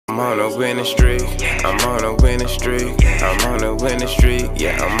on a winning streak. I'm on a winning streak. I'm on a winning streak.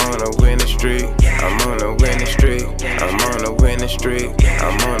 Yeah, I'm on a winning streak. I'm on a winning streak. I'm on a winning streak.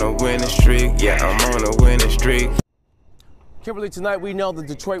 I'm on a winning streak. Yeah, I'm on a winning streak. Kimberly, tonight we know the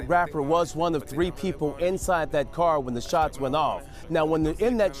Detroit rapper was one of 3 people inside that car when the shots went off. Now, when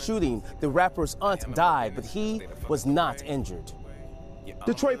in that shooting, the rapper's aunt died, but he was not injured.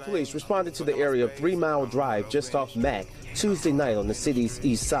 Detroit police responded to the area of 3 Mile Drive just off Mack Tuesday night on the city's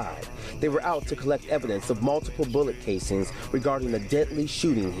east side. They were out to collect evidence of multiple bullet casings regarding a deadly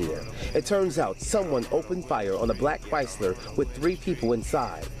shooting here. It turns out someone opened fire on a black Chrysler with 3 people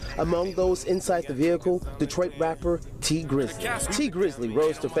inside. Among those inside the vehicle, Detroit rapper T Grizzley. T Grizzley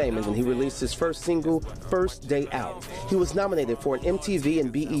rose to fame when he released his first single, First Day Out. He was nominated for an MTV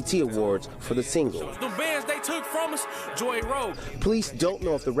and BET Awards for the single. The bands they took from us, Joy Road. Police don't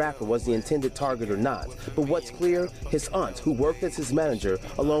know if the rapper was the intended target or not, but what's clear, his aunt, who worked as his manager,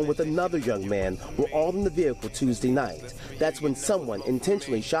 along with another young man, were all in the vehicle Tuesday night. That's when someone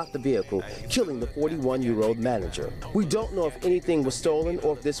intentionally shot the vehicle, killing the 41-year-old manager. We don't know if anything was stolen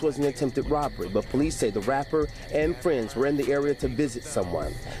or if this was an attempted robbery, but police say the rapper and friends were in the area to visit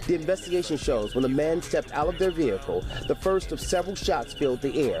someone. The investigation shows when the man stepped out of their vehicle, the first of several shots filled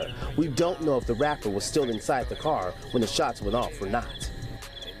the air. We don't know if the rapper was still inside the car when the shots went off or not.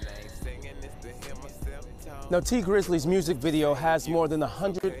 Now, T Grizzley's music video has more than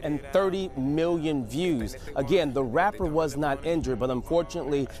 130 million views. Again, the rapper was not injured, but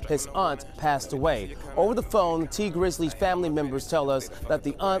unfortunately, his aunt passed away. Over the phone, T Grizzley's family members tell us that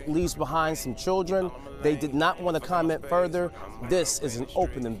the aunt leaves behind some children. They did not want to comment further. This is an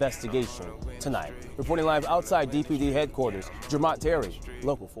open investigation tonight. Reporting live outside DPD headquarters, Jermont Terry,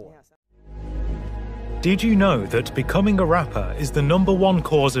 Local 4. Did you know that becoming a rapper is the #1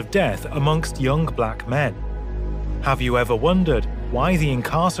 cause of death amongst young black men? Have you ever wondered why the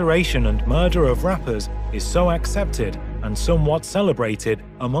incarceration and murder of rappers is so accepted and somewhat celebrated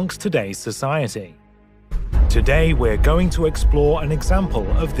amongst today's society? Today we're going to explore an example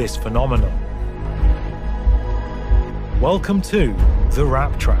of this phenomenon. Welcome to The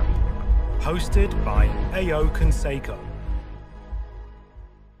Rap Trap, hosted by AYO CONSACO.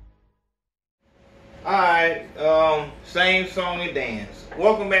 Alright, same song and dance.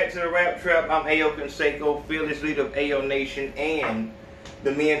 Welcome back to the Rap Trap. I'm AYO CONSACO, fearless leader of AYO Nation and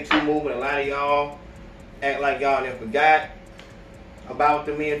the Me Too movement. A lot of y'all act like y'all never forgot about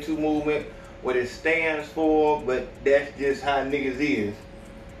the Me Too movement, what it stands for, but that's just how niggas is.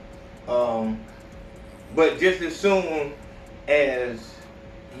 But just as soon as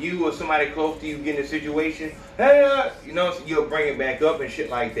you or somebody close to you get in a situation, hey, you know, you'll bring it back up and shit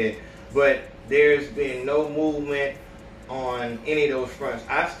like that. But there's been no movement on any of those fronts.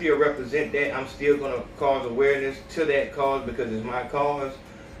 I still represent that. I'm still going to cause awareness to that cause because it's my cause.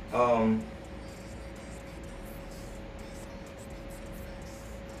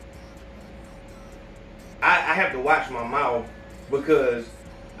 I have to watch my mouth because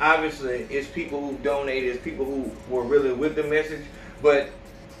obviously it's people who donated, it's people who were really with the message, but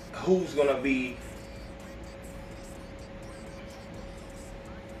who's going to be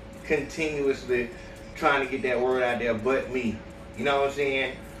continuously trying to get that word out there but me? You know what I'm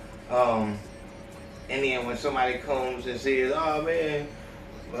saying? And then when somebody comes and says, oh man,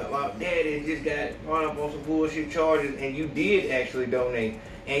 my daddy just got brought up on some bullshit charges, and you did actually donate,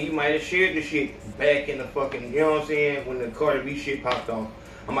 and you might have shared the shit back in the fucking, you know what I'm saying, when the Cardi B shit popped off.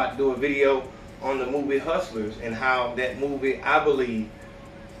 I'm about to do a video on the movie Hustlers and how that movie, I believe,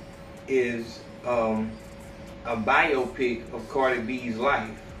 is a biopic of Cardi B's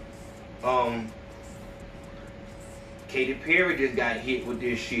life. Katy Perry just got hit with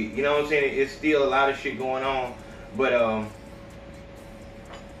this shit. You know what I'm saying? It's still a lot of shit going on, but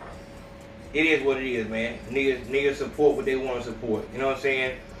it is what it is, man. Niggas support what they want to support. You know what I'm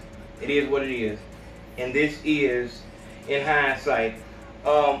saying? It is what it is, and this is, in hindsight,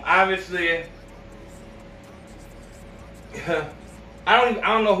 obviously, I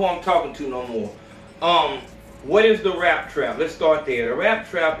don't know who I'm talking to no more. What is the Rap Trap? Let's start there. The Rap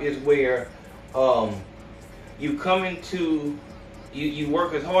Trap is where you come into, you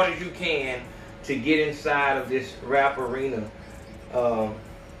work as hard as you can to get inside of this rap arena.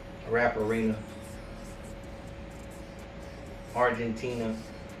 Argentina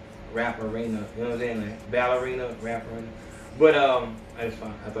rap arena. You know what I'm saying? Like ballerina, rap arena. But that's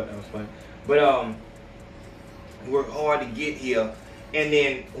fine. I thought that was fun. But you work hard to get here, and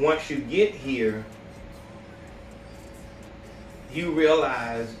then once you get here, you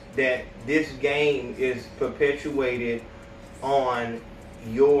realize that this game is perpetuated on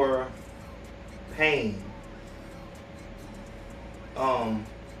your pain.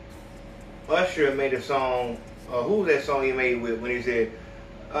 Usher made a song. Who was that song he made with when he said,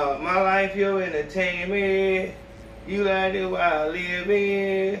 "My life, your entertainment. You like it while I live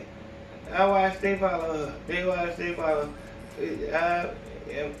in. I watch they follow. They watch they follow.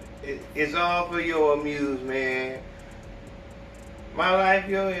 It's all for your amusement. My life,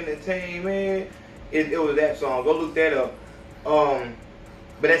 your entertainment." It was that song. Go look that up.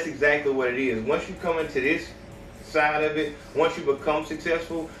 But that's exactly what it is. Once you come into this side of it, once you become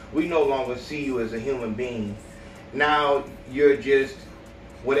successful, we no longer see you as a human being. Now you're just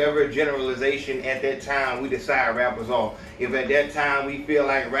whatever generalization at that time we decide rappers are. If at that time we feel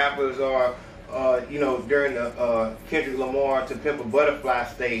like rappers are, during the Kendrick Lamar to Pimp a Butterfly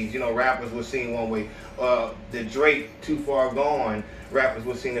stage, rappers were seen one way. The Drake Too Far Gone, rappers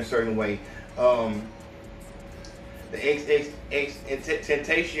were seen a certain way. The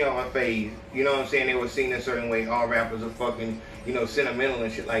Temptation phase, you know what I'm saying, they were seen a certain way. All rappers are fucking, sentimental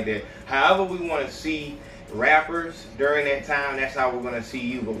and shit like that. However we want to see rappers during that time, that's how we're going to see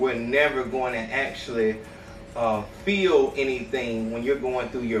you. But we're never going to actually feel anything when you're going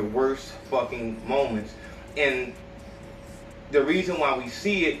through your worst fucking moments. And the reason why we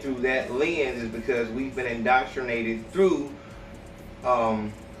see it through that lens is because we've been indoctrinated through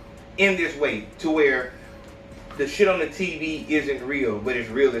in this way to where the shit on the TV isn't real, but it's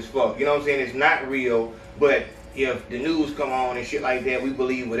real as fuck. You know what I'm saying? It's not real, but if the news come on and shit like that, we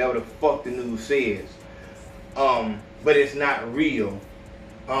believe whatever the fuck the news says. But it's not real.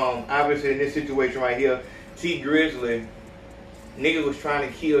 Obviously in this situation right here, T Grizzley, nigga was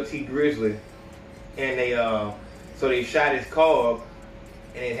trying to kill T Grizzley, and so they shot his car up,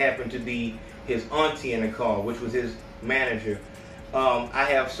 and it happened to be his auntie in the car, which was his manager. I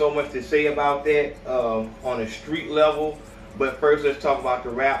have so much to say about that on a street level, but first let's talk about the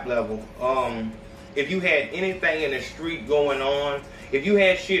rap level. If you had anything in the street going on, if you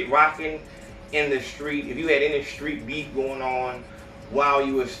had shit rocking in the street, if you had any street beef going on while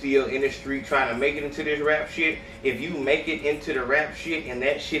you were still in the street trying to make it into this rap shit, if you make it into the rap shit and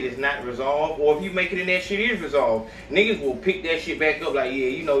that shit is not resolved, or if you make it and that shit is resolved, niggas will pick that shit back up like,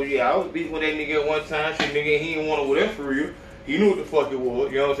 yeah, I was beefing with that nigga at one time, shit, nigga, he didn't want to whatever for real. He knew what the fuck it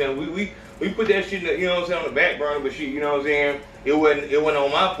was, you know what I'm saying? We put that shit, on the back burner, but shit, you know what I'm saying? It wasn't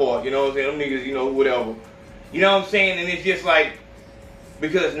on my part, you know what I'm saying? Them niggas, whatever. You know what I'm saying? And it's just like,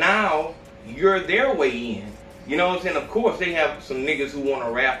 because now you're their way in. You know what I'm saying? Of course, they have some niggas who want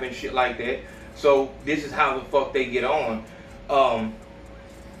to rap and shit like that. So this is how the fuck they get on.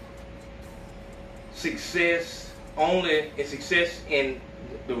 Success in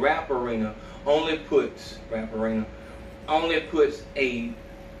the rap arena only puts a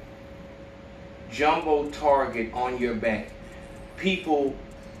jumbo target on your back. People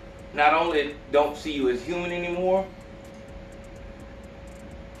not only don't see you as human anymore,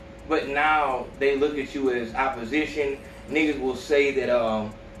 but now they look at you as opposition. Niggas will say that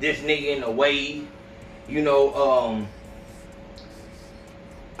this nigga in the way,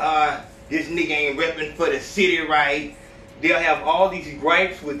 this nigga ain't repping for the city right. They'll have all these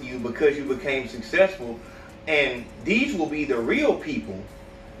gripes with you because you became successful. And these will be the real people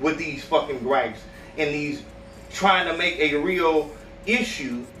with these fucking gripes and these trying to make a real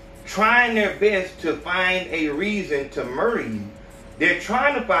issue, trying their best to find a reason to murder you. They're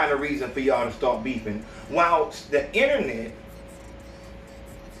trying to find a reason for y'all to start beefing. While the internet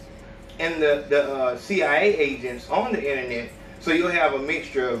and the CIA agents on the internet, so you'll have a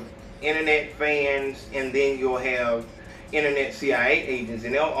mixture of internet fans and then you'll have internet CIA agents,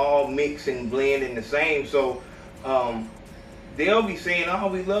 and they'll all mix and blend in the same. So they'll be saying, "Oh,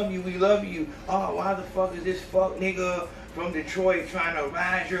 we love you. Oh, why the fuck is this fuck nigga from Detroit trying to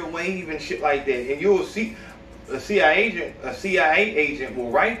ride your wave and shit like that?" And you'll see a CIA agent will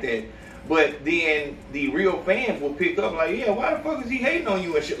write that, but then the real fans will pick up like, "Yeah, why the fuck is he hating on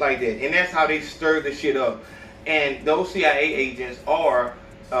you and shit like that?" And that's how they stir the shit up. And those CIA agents are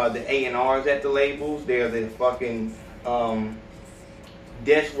the A&Rs at the labels. They're the fucking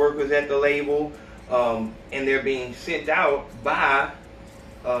desk workers at the label, and they're being sent out by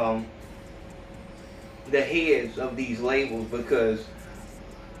the heads of these labels, because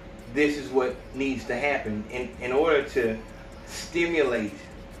this is what needs to happen. In order to stimulate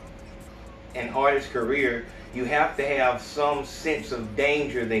an artist's career, you have to have some sense of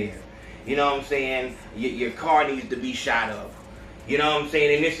danger there. You know what I'm saying? Your car needs to be shot up. You know what I'm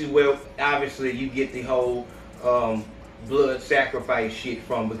saying? And this is where obviously you get the whole blood sacrifice shit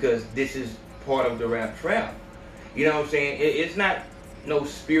from, because this is part of the rap trap. You know what I'm saying? It's not no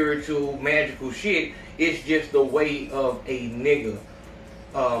spiritual, magical shit. It's just the way of a nigga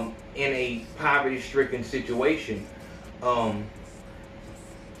in a poverty-stricken situation.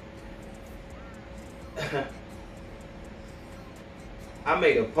 I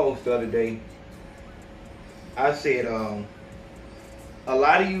made a post the other day. I said, a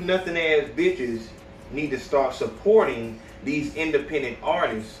lot of you nothing ass bitches need to start supporting these independent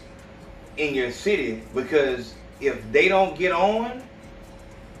artists in your city, because if they don't get on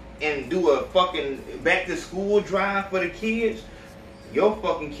and do a fucking back to school drive for the kids, your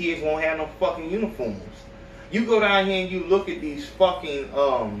fucking kids won't have no fucking uniforms. You go down here and you look at these fucking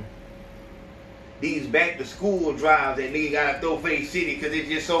these back to school drives that nigga gotta throw for their city because it's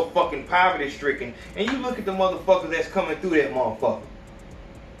just so fucking poverty stricken, and you look at the motherfuckers that's coming through that motherfucker.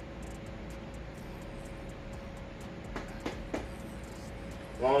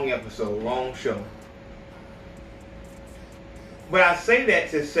 Long episode, long show. But I say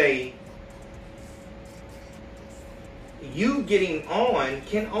that to say, you getting on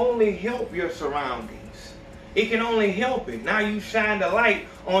can only help your surroundings. It can only help it. Now you shine the light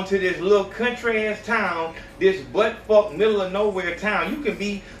onto this little country ass town, this butt fuck middle of nowhere town. You can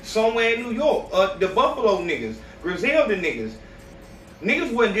be somewhere in New York. The Buffalo niggas, Grizzley niggas.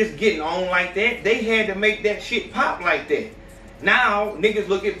 Niggas wasn't just getting on like that. They had to make that shit pop like that. Now niggas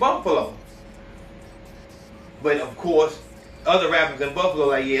look at Buffalo. But of course, other rappers in Buffalo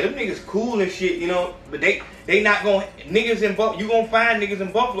like, yeah, them niggas cool and shit, you know, but they not gonna, niggas in Buffalo, you gonna find niggas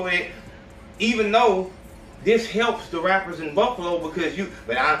in Buffalo that, even though this helps the rappers in Buffalo, because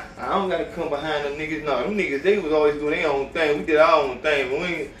but I don't gotta come behind them niggas. No, them niggas, they was always doing their own thing. We did our own thing, but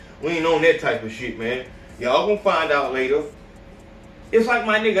we ain't on that type of shit, man. Y'all gonna find out later. It's like,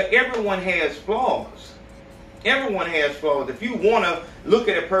 my nigga, everyone has flaws. Everyone has flaws. If you wanna look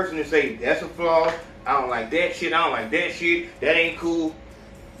at a person and say, that's a flaw, I don't like that shit, I don't like that shit, that ain't cool,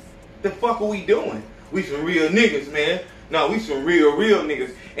 the fuck are we doing? We some real niggas, man. No, we some real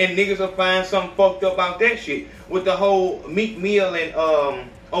niggas. And niggas will find something fucked up about that shit. With the whole Meek Mill and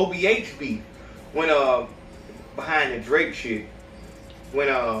OBH beef. When, behind the Drake shit. When,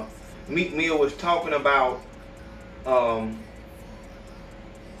 Meek Mill was talking about, ARL.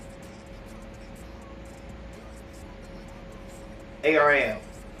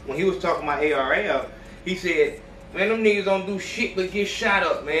 When he was talking about ARL, he said, man, them niggas don't do shit but get shot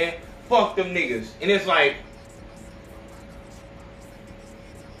up, man. Fuck them niggas. And it's like,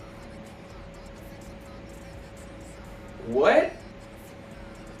 what?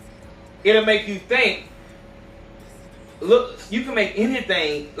 It'll make you think. Look, you can make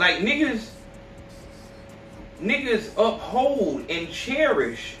anything. Like, niggas uphold and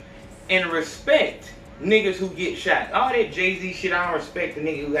cherish and respect niggas who get shot. All that Jay-Z shit, I don't respect the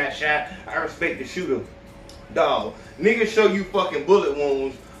nigga who got shot. I respect the shooter. Dog. Niggas show you fucking bullet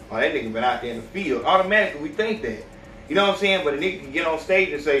wounds. Oh, that nigga been out there in the field. Automatically, we think that. You know what I'm saying? But a nigga can get on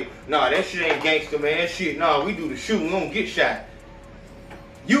stage and say, nah, that shit ain't gangster, man. Shit, nah, we do the shooting. We don't get shot.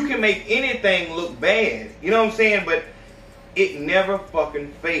 You can make anything look bad. You know what I'm saying? But it never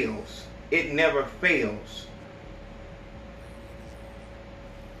fucking fails. It never fails.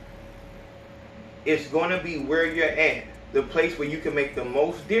 It's going to be where you're at. The place where you can make the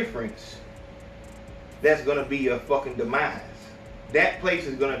most difference. That's going to be your fucking demise. That place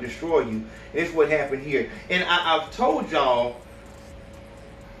is going to destroy you. This is what happened here. And I've told y'all,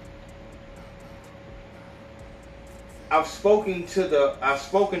 I've spoken to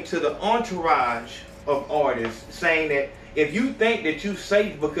the entourage of artists, saying that if you think that you're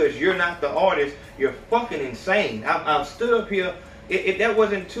safe because you're not the artist, you're fucking insane. I've stood up here. If that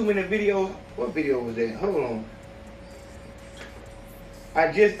wasn't too many videos, what video was that? Hold on.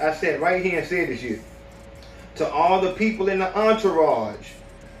 I said right here and said this shit. To all the people in the entourage,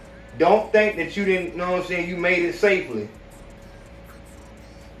 don't think that you didn't, know what I'm saying, you made it safely.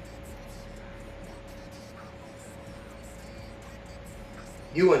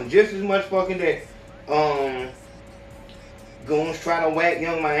 You wasn't just as much fucking that goons try to whack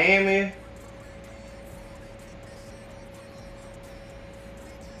Young Miami.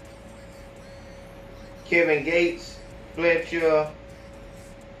 Kevin Gates, Fletcher.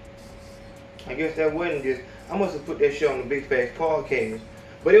 I guess that wasn't just, I must have put that shit on the Big Facts podcast.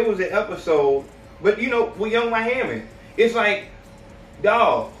 But it was an episode, but you know, with Young Miami, it's like,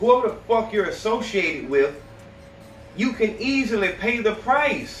 dog, whoever the fuck you're associated with, you can easily pay the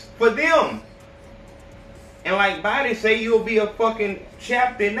price for them. And like Biden say, you'll be a fucking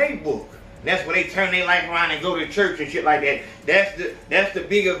chapter in their book. That's where they turn their life around and go to church and shit like that. That's the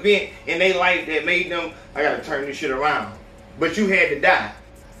big event in their life that made them, I gotta turn this shit around. But you had to die.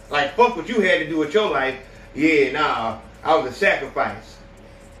 Like, fuck what you had to do with your life. Yeah, nah, I was a sacrifice.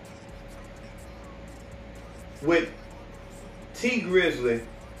 With T Grizzley,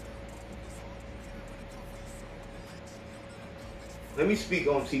 let me speak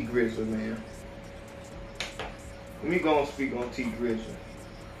on T Grizzley, man. Let me go and speak on T Grizzley.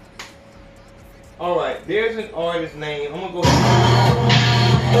 Alright, there's an artist name. I'm gonna go.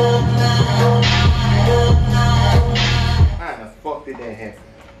 How the fuck did that happen?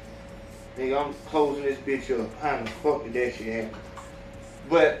 Nigga, I'm closing this bitch up. How the fuck did that shit happen?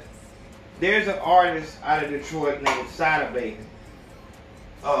 But there's an artist out of Detroit named Sada Baby.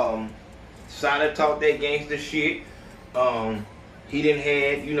 Sada talked that gangster shit. He didn't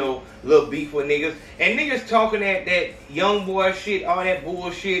had, you know, little beef with niggas. And niggas talking that young boy shit, all that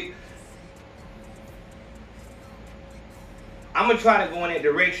bullshit. I'm gonna try to go in that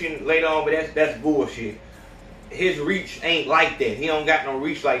direction later on, but that's bullshit. His reach ain't like that. He don't got no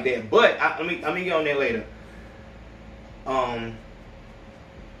reach like that. But let me get on that later.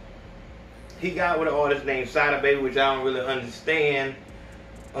 He got with an artist named Sada Baby, which I don't really understand.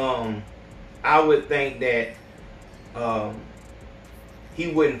 I would think that he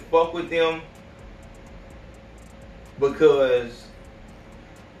wouldn't fuck with them because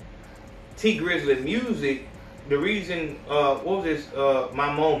T Grizzley music, the reason, what was this,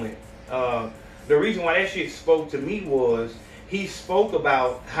 My Moment, the reason why that shit spoke to me was he spoke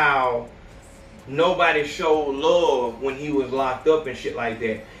about how nobody showed love when he was locked up and shit like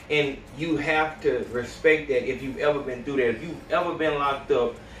that. And you have to respect that if you've ever been through that. If you've ever been locked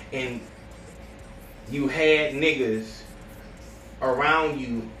up and you had niggas around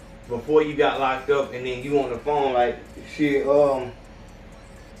you before you got locked up, and then you on the phone like, shit,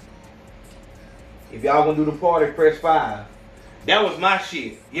 if y'all gonna do the party, press 5. That was my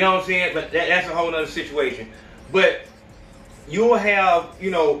shit. You know what I'm saying? But that's a whole nother situation. But you'll have, you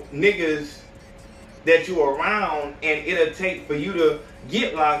know, niggas that you're around, and it'll take for you to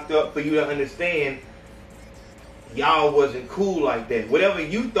get locked up for you to understand y'all wasn't cool like that. Whatever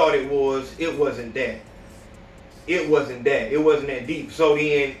you thought it wasn't that. It wasn't that. It wasn't that deep. So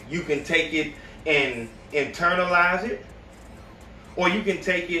then you can take it and internalize it, or you can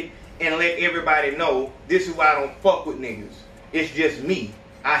take it and let everybody know this is why I don't fuck with niggas. It's just me.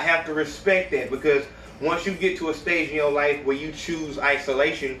 I have to respect that, because once you get to a stage in your life where you choose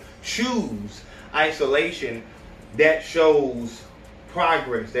isolation, that shows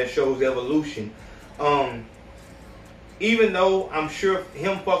progress, that shows evolution. Even though I'm sure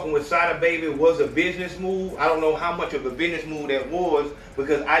him fucking with Sada Baby was a business move, I don't know how much of a business move that was,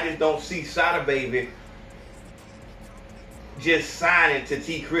 because I just don't see Sada Baby just signing to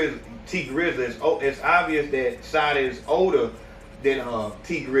T Grizzley. It's obvious that Sada is older than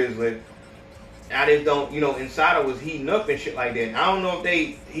T Grizzley. I just don't, you know, and Sada was heating up and shit like that. I don't know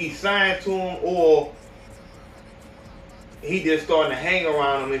if he signed to him or he just starting to hang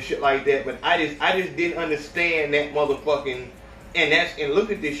around him and shit like that. But I just didn't understand that motherfucking, and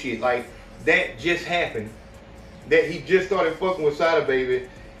look at this shit, like that just happened. That he just started fucking with Sada Baby,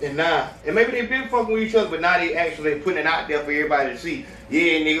 and maybe they've been fucking with each other, but now they actually putting it out there for everybody to see.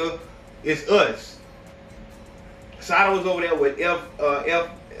 Yeah, nigga, it's us. Sada was over there with FMV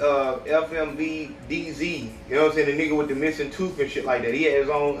DZ, you know what I'm saying? The nigga with the missing tooth and shit like that. He had his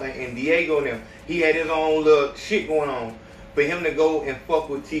own, and Diego and them, he had his own little shit going on. For him to go and fuck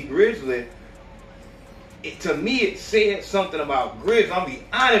with T Grizzley, to me it said something about Grizzley. I'm gonna be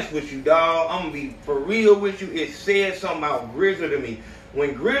honest with you, dog. I'm gonna be for real with you. It said something about Grizzley to me.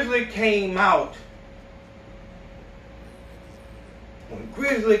 When Grizzley came out,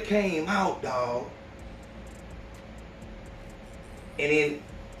 dog, and then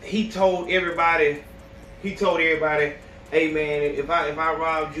he told everybody, hey man, if I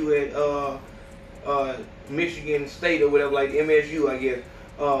robbed you at Michigan State or whatever, like MSU, I guess,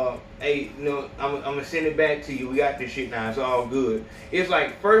 hey, you know, I'm gonna send it back to you. We got this shit now. It's all good. It's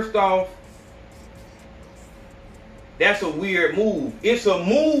like, first off, that's a weird move. It's a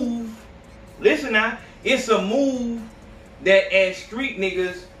move. Listen now, it's a move that as street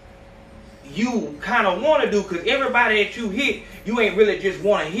niggas you kind of want to do, because everybody that you hit, you ain't really just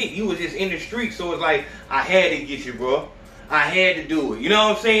want to hit. You was just in the street, so it's like, I had to get you, bro. I had to do it. You know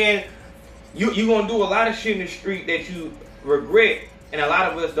what I'm saying? You gonna do a lot of shit in the street that you regret, and a lot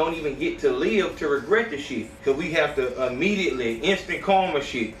of us don't even get to live to regret the shit, because we have to immediately instant karma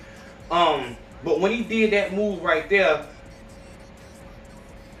shit. But when he did that move right there,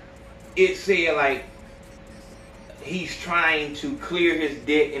 it said like he's trying to clear his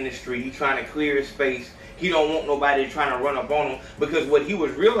debt in the street. He's trying to clear his face. He don't want nobody trying to run up on him, because what he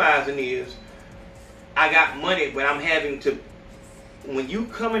was realizing is, I got money, but I'm having to. When you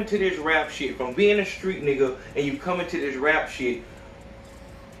come into this rap shit, from being a street nigga, and you come into this rap shit,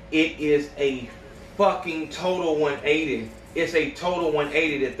 it is a fucking total 180. It's a total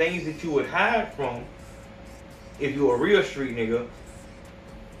 180. The things that you would hide from if you're a real street nigga,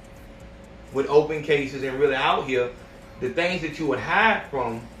 with open cases and really out here, the things that you would hide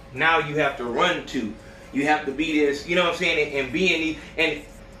from, now you have to run to. You have to be this, you know what I'm saying, and be in these, and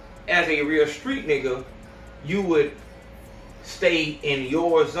as a real street nigga, you would stay in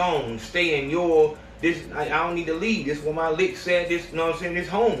your zone, stay in your, this, I don't need to leave. This is what my lick said, this, you know what I'm saying, this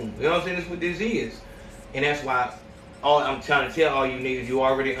home. You know what I'm saying, this is what this is. And that's why I'm trying to tell all you niggas, you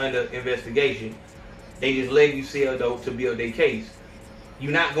already under investigation. They just let you sell though to build their case.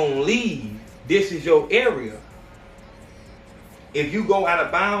 You're not gonna leave. This is your area. If you go out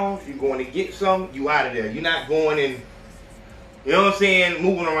of bounds, you're going to get some, you out of there. You're not going in, you know what I'm saying,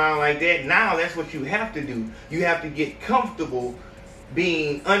 moving around like that. Now that's what you have to do. You have to get comfortable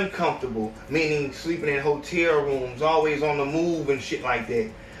being uncomfortable, meaning sleeping in hotel rooms, always on the move and shit like that.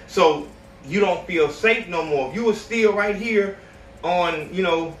 So you don't feel safe no more. If you were still right here on, you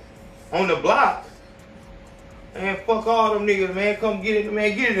know, on the block, man, fuck all them niggas, man. Come get it,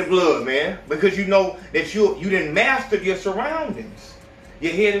 man. Get it in blood, man. Because you know that you done mastered your surroundings.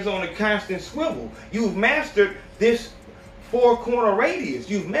 Your head is on a constant swivel. You've mastered this 4-corner radius.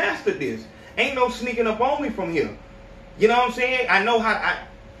 You've mastered this. Ain't no sneaking up on me from here. You know what I'm saying? I know how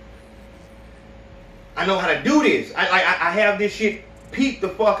to do this. I have this shit peeped the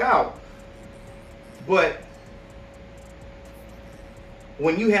fuck out. But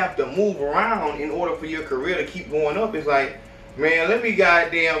when you have to move around in order for your career to keep going up, it's like, man, let me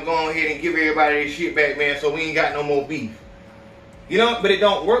goddamn go ahead and give everybody this shit back, man, so we ain't got no more beef. You know, but it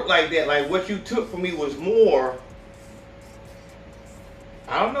don't work like that. Like, what you took from me was more,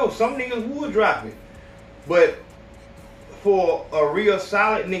 I don't know, some niggas would drop it. But for a real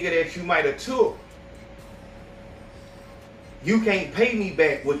solid nigga that you might have took, you can't pay me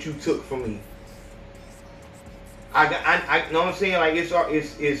back what you took from me. I know what I'm saying? Like,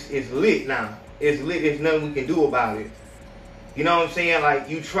 it's lit now. It's lit. There's nothing we can do about it. You know what I'm saying? Like,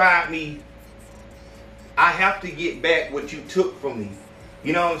 you tried me. I have to get back what you took from me.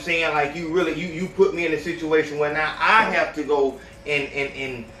 You know what I'm saying? Like, you really, you put me in a situation where now I have to go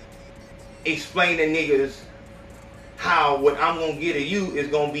and explain to niggas how what I'm going to get of you is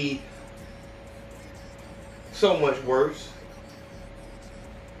going to be so much worse.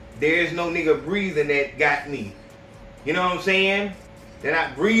 There is no nigga breathing that got me. You know what I'm saying? They're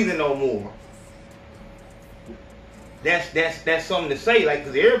not breathing no more. That's something to say, like,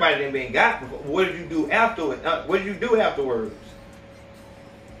 because everybody done been got before. What did you do afterwards? What did you do afterwards?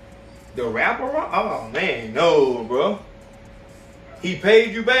 The rapper? Oh man, no, bro. He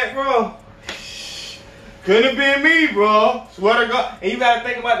paid you back, bro. Couldn't have been me, bro. Swear to God. And you gotta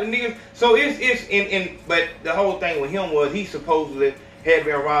think about the niggas. So but the whole thing with him was he supposedly had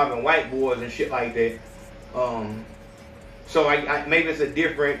been robbing white boys and shit like that. So maybe it's a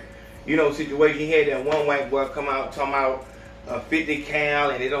different, you know, situation. He had that one white boy come out talking about a 50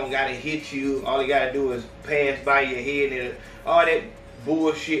 cal and it don't gotta hit you. All you gotta do is pass by your head and all that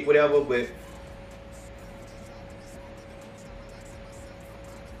bullshit, whatever. But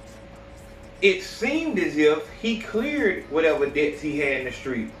it seemed as if he cleared whatever debts he had in the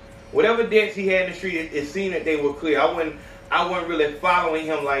street. Whatever debts he had in the street, it seemed that they were clear. I wasn't really following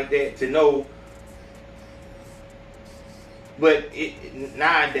him like that to know. But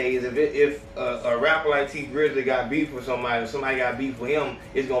nowadays, if a rapper like T Grizzley got beef with somebody, or somebody got beef with him,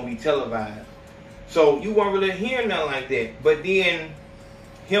 it's gonna be televised. So you weren't really hearing nothing like that. But then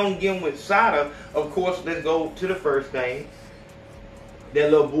him getting with Sada, of course, let's go to the first thing. That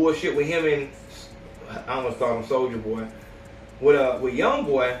little bullshit with him and, I almost called him Soldier Boy, with Young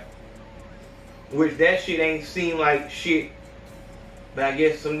Boy, which that shit ain't seem like shit, but I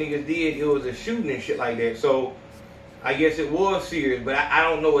guess some niggas did. It was a shooting and shit like that. So I guess it was serious, but I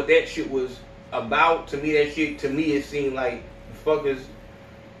don't know what that shit was about. To me, that shit, to me, it seemed like, fuckers,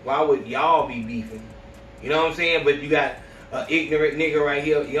 why would y'all be beefing? You know what I'm saying? But you got an ignorant nigga right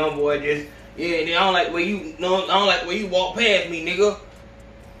here, Young Boy, just, yeah, I don't like where you, no, I don't like where you walk past me, nigga.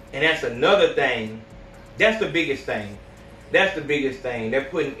 And that's another thing. That's the biggest thing. That's the biggest thing. They're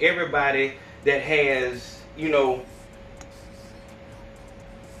putting everybody that has, you know,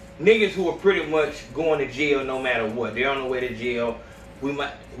 niggas who are pretty much going to jail no matter what. They're on the way to jail.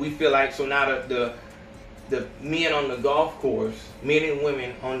 We feel like, so now the men on the golf course, men and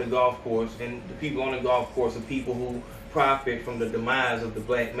women on the golf course, and the people on the golf course are people who profit from the demise of the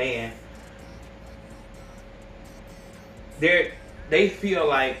black man. They feel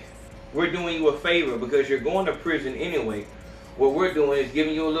like we're doing you a favor because you're going to prison anyway. What we're doing is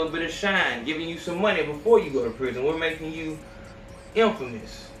giving you a little bit of shine, giving you some money before you go to prison. We're making you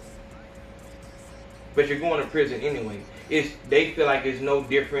infamous. But you're going to prison anyway. They feel like it's no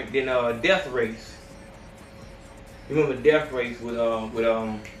different than Death Race. You remember Death Race with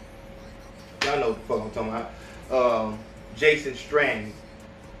Y'all know what the fuck I'm talking about. Jason Strand.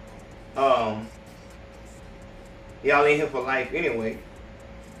 Y'all ain't here for life anyway.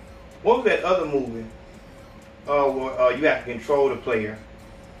 What was that other movie? Where you have to control the player.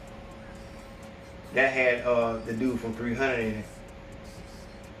 That had the dude from 300 in it.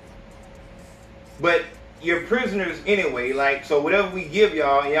 But you're prisoners anyway. Like, so whatever we give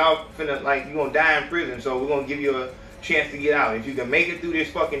y'all, and y'all finna, like, you're gonna die in prison, so we're gonna give you a chance to get out. If you can make it through this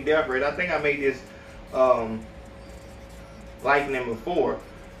fucking death race, I think I made this likening before.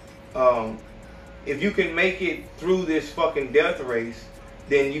 If you can make it through this fucking death race,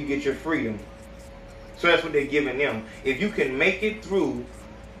 then you get your freedom. So that's what they're giving them. If you can make it through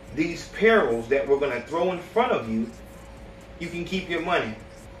these perils that we're going to throw in front of you, you can keep your money.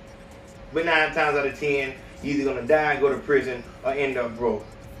 But 9 times out of 10, you're either going to die and go to prison or end up broke.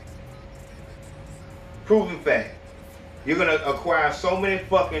 Proven fact. You're going to acquire so many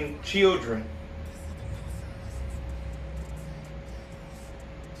fucking children.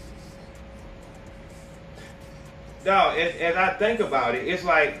 Now, as I think about it, it's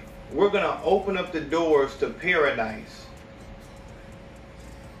like we're going to open up the doors to paradise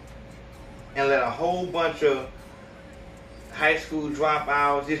and let a whole bunch of high school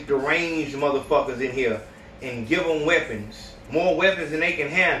dropouts, just deranged motherfuckers in here, and give them weapons, more weapons than they can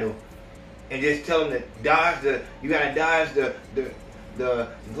handle, and just tell them to dodge you gotta dodge the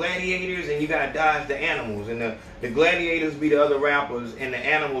gladiators, and you gotta dodge the animals, and the gladiators be the other rappers, and the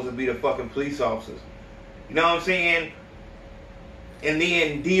animals will be the fucking police officers. You know what I'm saying? And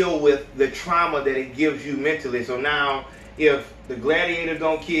then deal with the trauma that it gives you mentally. So now, if the gladiators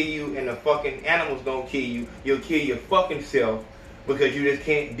don't kill you and the fucking animals don't kill you, you'll kill your fucking self because you just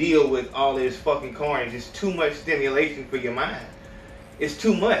can't deal with all this fucking carnage. It's too much stimulation for your mind. It's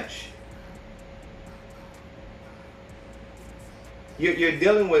too much. You're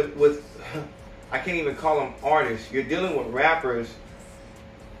dealing with I can't even call them artists. You're dealing with rappers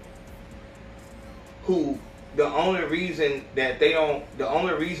who the reason why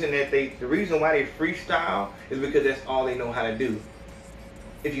they freestyle is because that's all they know how to do.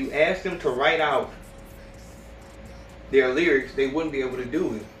 If you ask them to write out their lyrics, they wouldn't be able to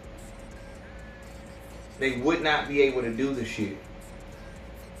do it. They would not be able to do the shit.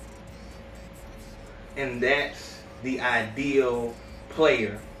 And that's the ideal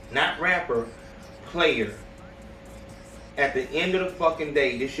player. Not rapper, player. At the end of the fucking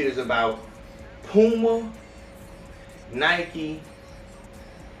day, this shit is about Puma, Nike,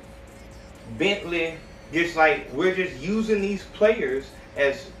 Bentley. Just like we're just using these players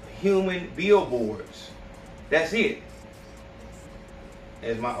as human billboards. That's it.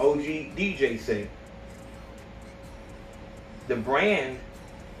 As my OG DJ said, the brand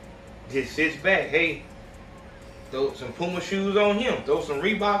just sits back. Hey, throw some Puma shoes on him. Throw some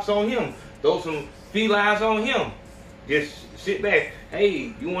Reeboks on him. Throw some Felines on him. Just sit back.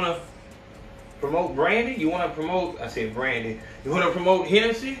 Hey, you want to promote Brandy? You want to promote, I said Brandy. You want to promote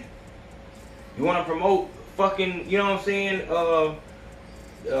Hennessy? You want to promote fucking, you know what I'm saying,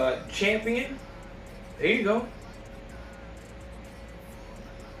 Champion? There you go.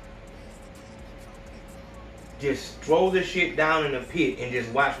 Just throw this shit down in the pit and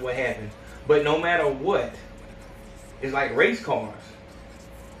just watch what happens. But no matter what, it's like race cars.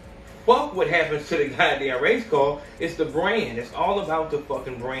 Fuck what happens to the goddamn race car. It's the brand. It's all about the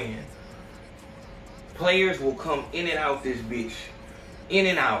fucking brand. Players will come in and out this bitch. In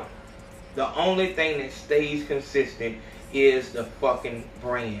and out. The only thing that stays consistent is the fucking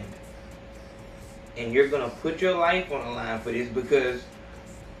brand. And you're going to put your life on the line for this because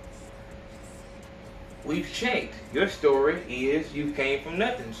we've checked. Your story is you came from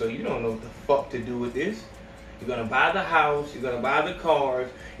nothing. So you don't know what the fuck to do with this. You're going to buy the house. You're going to buy the cars.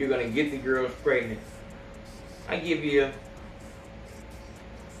 You're going to get the girls pregnant. I give you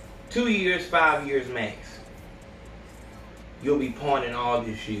 2 years, 5 years max. You'll be pawning all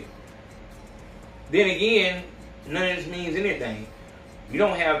this shit. Then again, none of this means anything.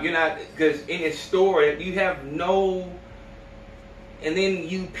 Because in this store, you have no, and then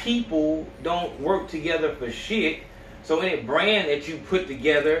you people don't work together for shit. So any brand that you put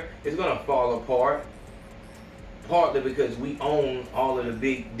together is going to fall apart. Partly because we own all of the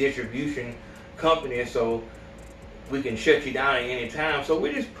big distribution companies, so we can shut you down at any time. So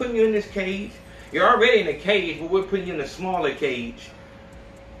we're just putting you in this cage. You're already in a cage, but we're putting you in a smaller cage.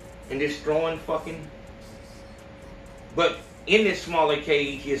 And just throwing fucking... But in this smaller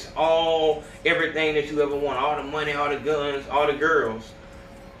cage, it's everything that you ever want. All the money, all the guns, all the girls.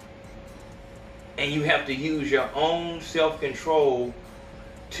 And you have to use your own self-control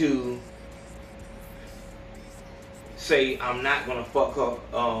to say, I'm not going to fuck up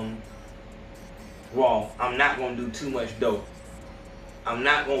raw. I'm not gonna do too much dope. I'm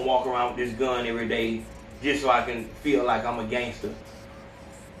not gonna walk around with this gun every day just so I can feel like I'm a gangster.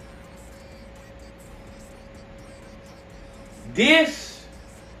 This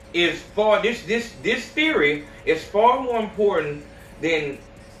theory is far more important than,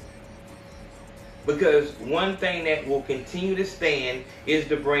 because one thing that will continue to stand is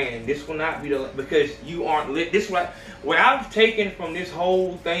the brand. This will not be because you aren't lit. This what I've taken from this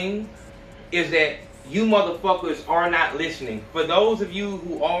whole thing is that you motherfuckers are not listening. For those of you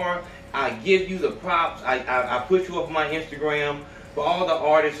who are, I give you the props. I put you up on my Instagram. For all the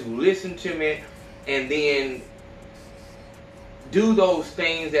artists who listen to me and then do those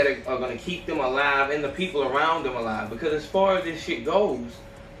things that are going to keep them alive and the people around them alive. Because as far as this shit goes,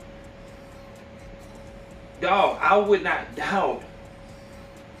 dog, I would not doubt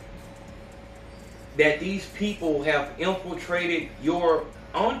that these people have infiltrated your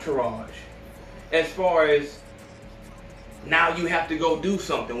entourage. As far as now you have to go do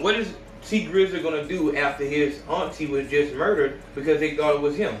something. What is T Grizzley going to do after his auntie was just murdered because they thought it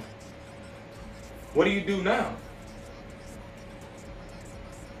was him? What do you do now?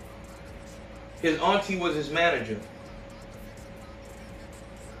 His auntie was his manager.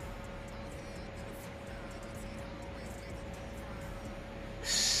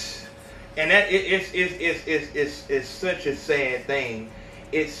 And that it's such a sad thing.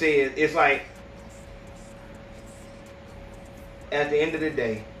 It says, it's like, at the end of the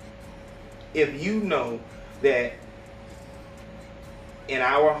day, if you know that in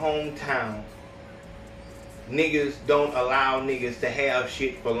our hometown, niggas don't allow niggas to have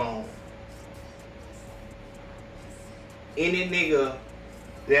shit for long. Any nigga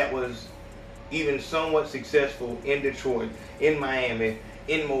that was even somewhat successful in Detroit, in Miami,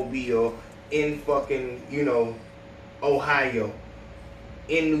 in Mobile, in fucking, you know, Ohio,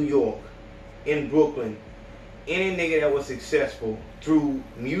 in New York, in Brooklyn, any nigga that was successful through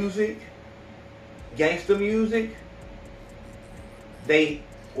music, gangster music, they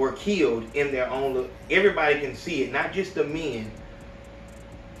were killed in their own. Everybody can see it, not just the men.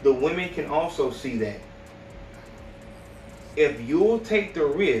 The women can also see that. If you'll take the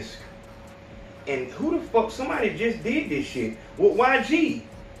risk, and who the fuck, somebody just did this shit. Well, YG,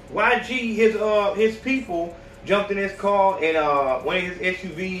 his people jumped in his car and one of his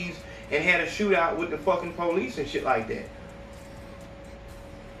SUVs and had a shootout with the fucking police and shit like that.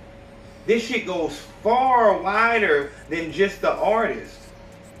 This shit goes far wider than just the artist,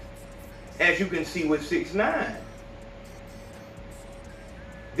 as you can see with 6ix9ine.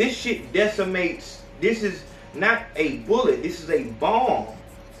 This shit decimates. This is not a bullet. This is a bomb.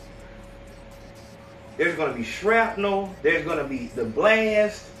 There's going to be shrapnel. There's going to be the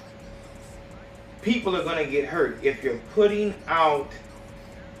blast. People are going to get hurt if you're putting out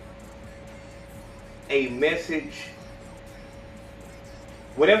a message.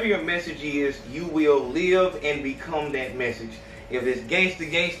 Whatever your message is, you will live and become that message. If it's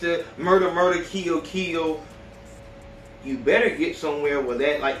gangster, murder, kill, you better get somewhere with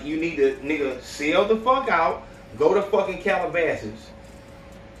that. Like, you need to, nigga, sell the fuck out, go to fucking Calabasas.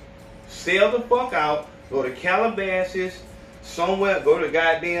 Sell the fuck out, go to Calabasas, somewhere, go to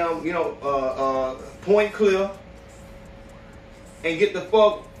goddamn, you know, Point Clear, and get the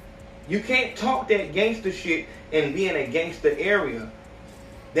fuck. You can't talk that gangster shit and be in a gangster area.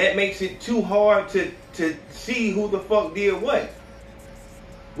 That makes it too hard to see who the fuck did what.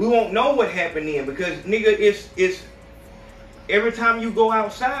 We won't know what happened then, because nigga, it's every time you go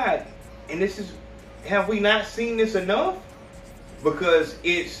outside, and this is, have we not seen this enough? Because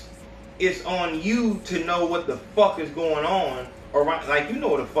it's on you to know what the fuck is going on around, like, you know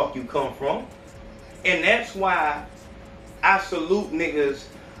where the fuck you come from. And that's why I salute niggas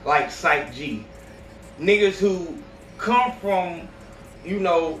like Psych G. Niggas who come from, you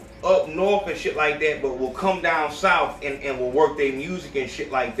know, up north and shit like that, but will come down south and will work their music and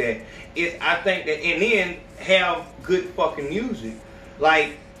shit like that. I think that, and then have good fucking music.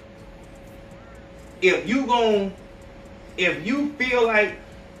 Like, if you feel like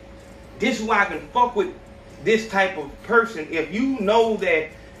this is why I can fuck with this type of person, if you know that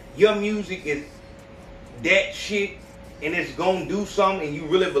your music is that shit and it's gonna do something and you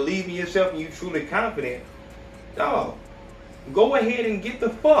really believe in yourself and you truly confident, dog, go ahead and get the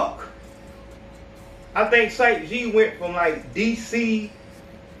fuck. I think Psych G went from like DC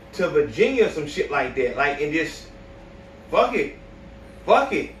to Virginia or some shit like that. Like, and just fuck it.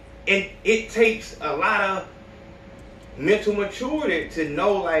 And it takes a lot of mental maturity to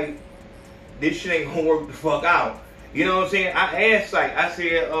know, like, this shit ain't gonna work the fuck out. You know what I'm saying? I asked Psych, I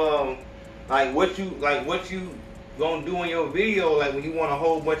said, like what you gonna do in your video, like when you want a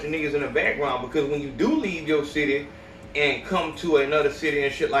whole bunch of niggas in the background? Because when you do leave your city and come to another city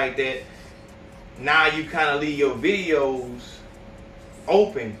and shit like that, now you kind of leave your videos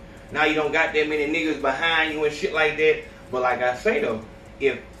open. Now you don't got that many niggas behind you and shit like that. But like I say though,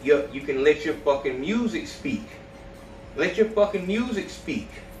 if you can let your fucking music speak. Let your fucking music speak.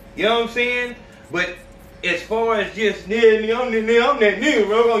 You know what I'm saying? But as far as just, I'm that nigga,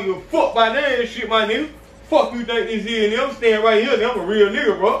 bro. I don't give a fuck by that and shit, my nigga. Fuck you think this is, nigga. I'm staying right here, nigga. I'm a real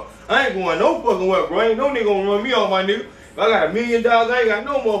nigga, bro. I ain't going no fucking way, bro. Ain't no nigga gonna run me off, my nigga. If I got $1 million, I ain't got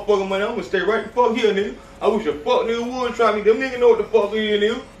no motherfucking money. I'm gonna stay right the fuck here, nigga. I wish a fuck nigga would try me. Them niggas know what the fuck it is,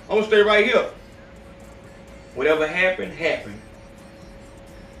 nigga. I'm gonna stay right here. Whatever happened, happened.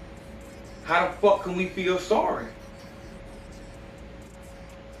 How the fuck can we feel sorry?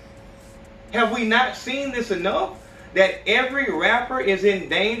 Have we not seen this enough? That every rapper is in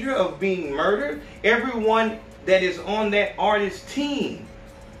danger of being murdered. Everyone that is on that artist team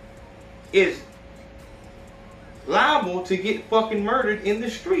is liable to get fucking murdered in the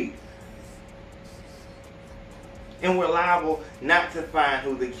street. And we're liable not to find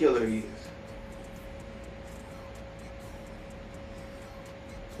who the killer is.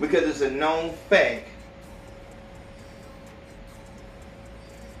 Because it's a known fact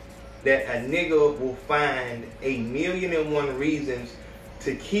that a nigga will find 1,000,001 reasons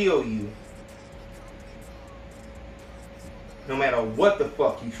to kill you. No matter what the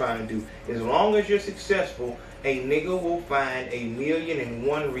fuck you trying to do. As long as you're successful, a nigga will find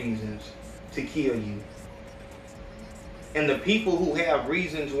 1,000,001 reasons to kill you. And the people who have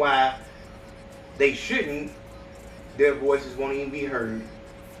reasons why they shouldn't, their voices won't even be heard.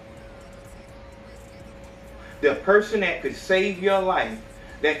 The person that could save your life,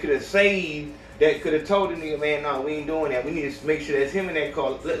 that could have saved, that could have told the nigga, man, no, we ain't doing that. We need to make sure that's him in that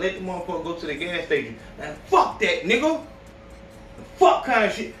car. Let the motherfucker go to the gas station. Man, fuck that, nigga. Fuck kind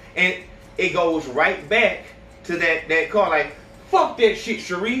of shit. And it goes right back to that car. Like, fuck that shit,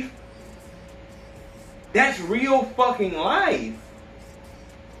 Sharif. That's real fucking life.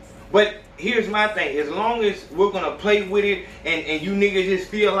 But here's my thing. As long as we're going to play with it and you niggas just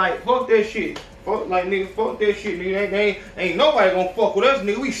feel like, fuck that shit. Fuck, like, nigga, fuck that shit, nigga. Ain't nobody gonna fuck with us,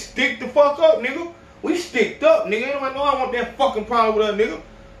 nigga. We stick the fuck up, nigga. We sticked up, nigga. Ain't nobody know I want that fucking problem with us, nigga.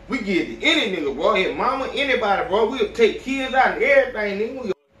 We get to any nigga, bro. Hit mama, anybody, bro. We'll take kids out and everything,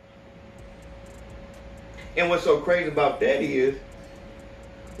 nigga. And what's so crazy about that is,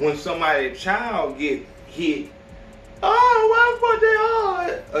 when somebody's child get hit, oh, why the fuck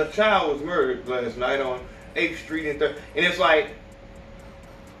they are? A child was murdered last night on 8th Street and 3rd. And it's like,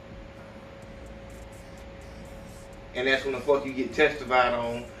 and that's when the fuck you get testified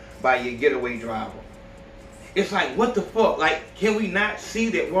on by your getaway driver. It's like, what the fuck? Like, can we not see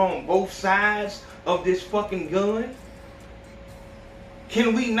that we're on both sides of this fucking gun?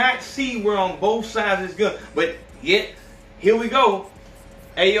 Can we not see we're on both sides of this gun? But yet, here we go.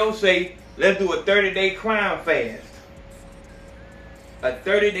 AYO say, let's do a 30-day crime fast. A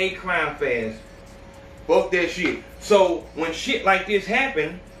 30-day crime fast. Fuck that shit. So, when shit like this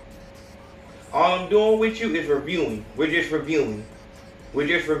happen, all I'm doing with you is reviewing. We're just reviewing. We're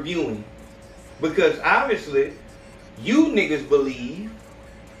just reviewing. Because obviously, you niggas believe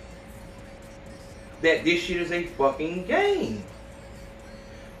that this shit is a fucking game.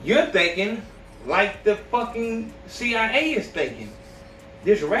 You're thinking like the fucking CIA is thinking.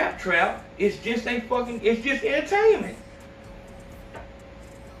 This rap trap is just a fucking, it's just entertainment.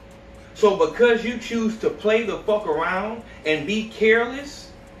 So because you choose to play the fuck around and be careless,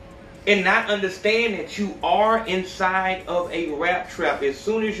 and not understand that you are inside of a rap trap. As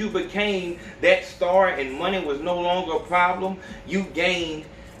soon as you became that star and money was no longer a problem, you gained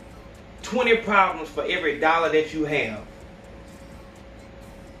 20 problems for every dollar that you have.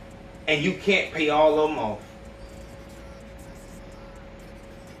 And you can't pay all of them off.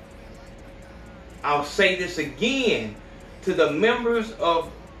 I'll say this again to the members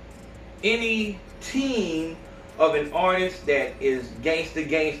of any team of an artist that is gangster,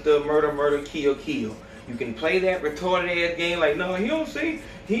 murder, kill. You can play that retarded ass game like, no, he don't say,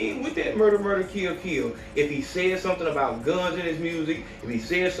 he ain't with that murder, kill. If he says something about guns in his music, if he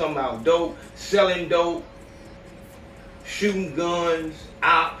says something about dope, selling dope, shooting guns,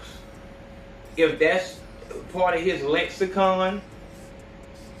 ops, if that's part of his lexicon,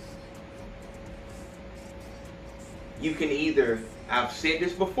 you can either, I've said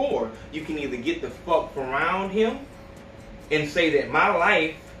this before, you can either get the fuck from around him and say that my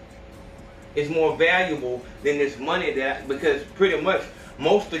life is more valuable than this money that, because pretty much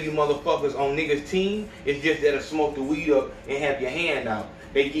most of you motherfuckers on niggas' team is just there to smoke the weed up and have your hand out.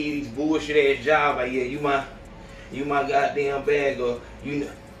 They give you these bullshit ass jobs like, yeah, You my goddamn bag, or you,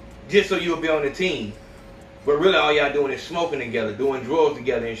 just so you'll be on the team. But really, all y'all doing is smoking together, doing drugs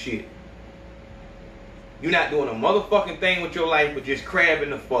together and shit. You're not doing a motherfucking thing with your life, but just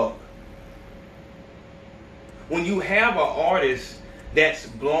crabbing the fuck. When you have an artist that's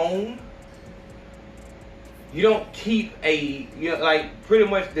blown, you don't keep a, you know, like pretty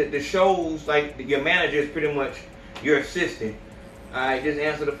much the shows, like your manager is pretty much your assistant. Alright, just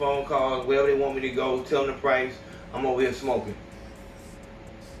answer the phone calls, wherever they want me to go, tell them the price, I'm over here smoking.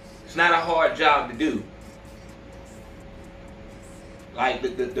 It's not a hard job to do. Like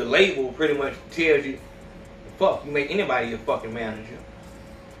the label pretty much tells you, fuck, you make anybody your fucking manager.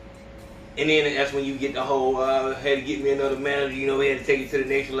 And then that's when you get the whole, had to get me another manager, you know, we had to take it to the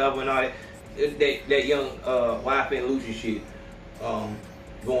next level and all that. That young wife and Lucy shit.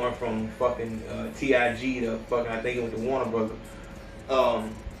 Going from fucking TIG to fucking, I think it was the Warner Brothers.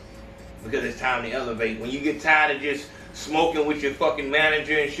 Because it's time to elevate. When you get tired of just smoking with your fucking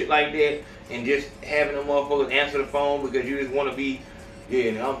manager and shit like that, and just having them motherfuckers answer the phone because you just want to be,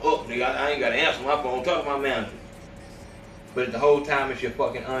 yeah, I'm up, nigga. I ain't got to answer my phone. Talk to my manager. But the whole time it's your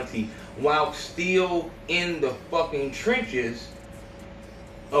fucking auntie. While still in the fucking trenches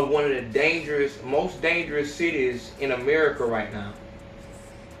of one of the most dangerous cities in America right now.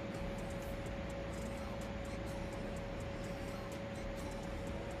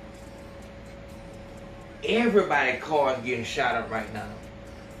 Everybody cars getting shot up right now.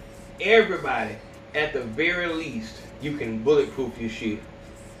 Everybody, at the very least, you can bulletproof your shit.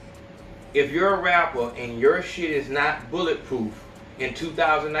 If you're a rapper and your shit is not bulletproof in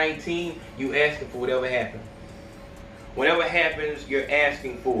 2019, you asking for whatever happened. Whatever happens, you're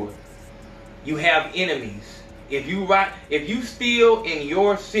asking for it. You have enemies. If you still in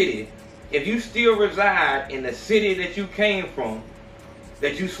your city, if you still reside in the city that you came from,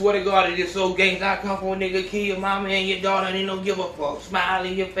 that you swear to God it is so gangsta, I come from a nigga, kill your mama and your daughter, and they don't give a fuck. Smile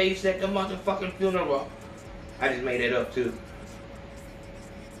in your face at the motherfucking funeral. I just made that up too.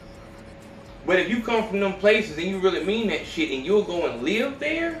 But if you come from them places and you really mean that shit and you'll go and live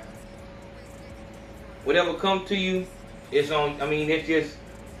there, whatever come to you, it's on, I mean, it's just,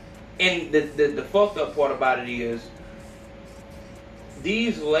 and the fucked up part about it is,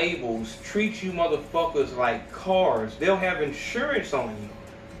 these labels treat you motherfuckers like cars. They'll have insurance on you.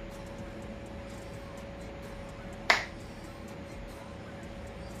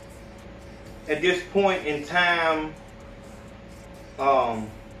 At this point in time,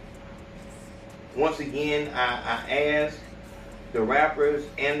 once again, I ask the rappers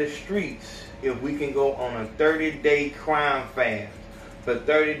and the streets if we can go on a 30-day crime fast. For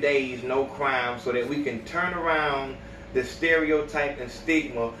 30 days, no crime, so that we can turn around the stereotype and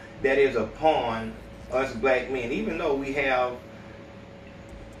stigma that is upon us black men. Even though we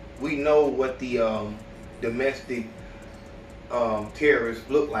know what the domestic terrorists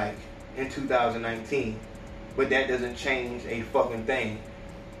look like in 2019. But that doesn't change a fucking thing.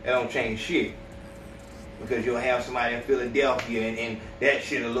 That don't change shit. Because you'll have somebody in Philadelphia and that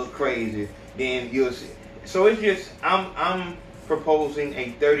shit'll look crazy. Then you'll see. So it's just, I'm proposing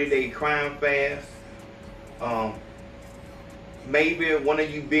a 30-day crime fast. Maybe one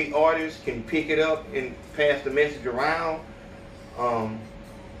of you big artists can pick it up and pass the message around.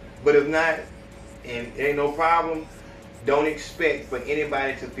 But if not, and it ain't no problem, don't expect for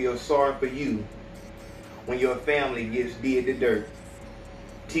anybody to feel sorry for you when your family gets did the dirt.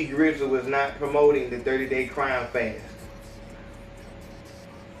 T. Grizzley was not promoting the 30-day crime fast.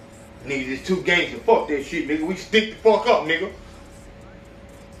 Niggas is too gangster. Fuck that shit, nigga. We stick the fuck up, nigga.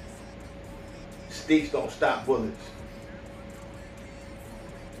 Sticks don't stop bullets.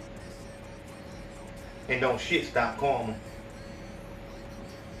 And don't shit stop karma.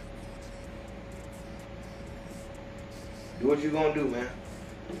 Do what you gonna do, man.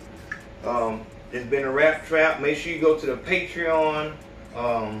 It's been a rap trap. Make sure you go to the Patreon.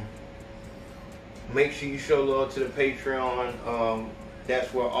 Make sure you show love to the Patreon.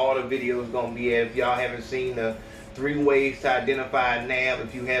 That's where all the videos gonna be at. If y'all haven't seen the 3 ways to identify a nab,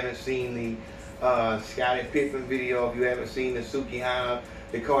 if you haven't seen the Scottie Pippen video, if you haven't seen the Suki Hana,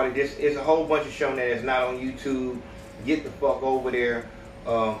 the Cardi, it's a whole bunch of showing that it's not on YouTube. Get the fuck over there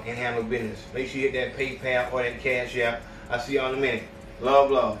and handle business. Make sure you hit that PayPal or that Cash App. I'll see y'all in a minute.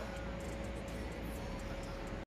 Love, love.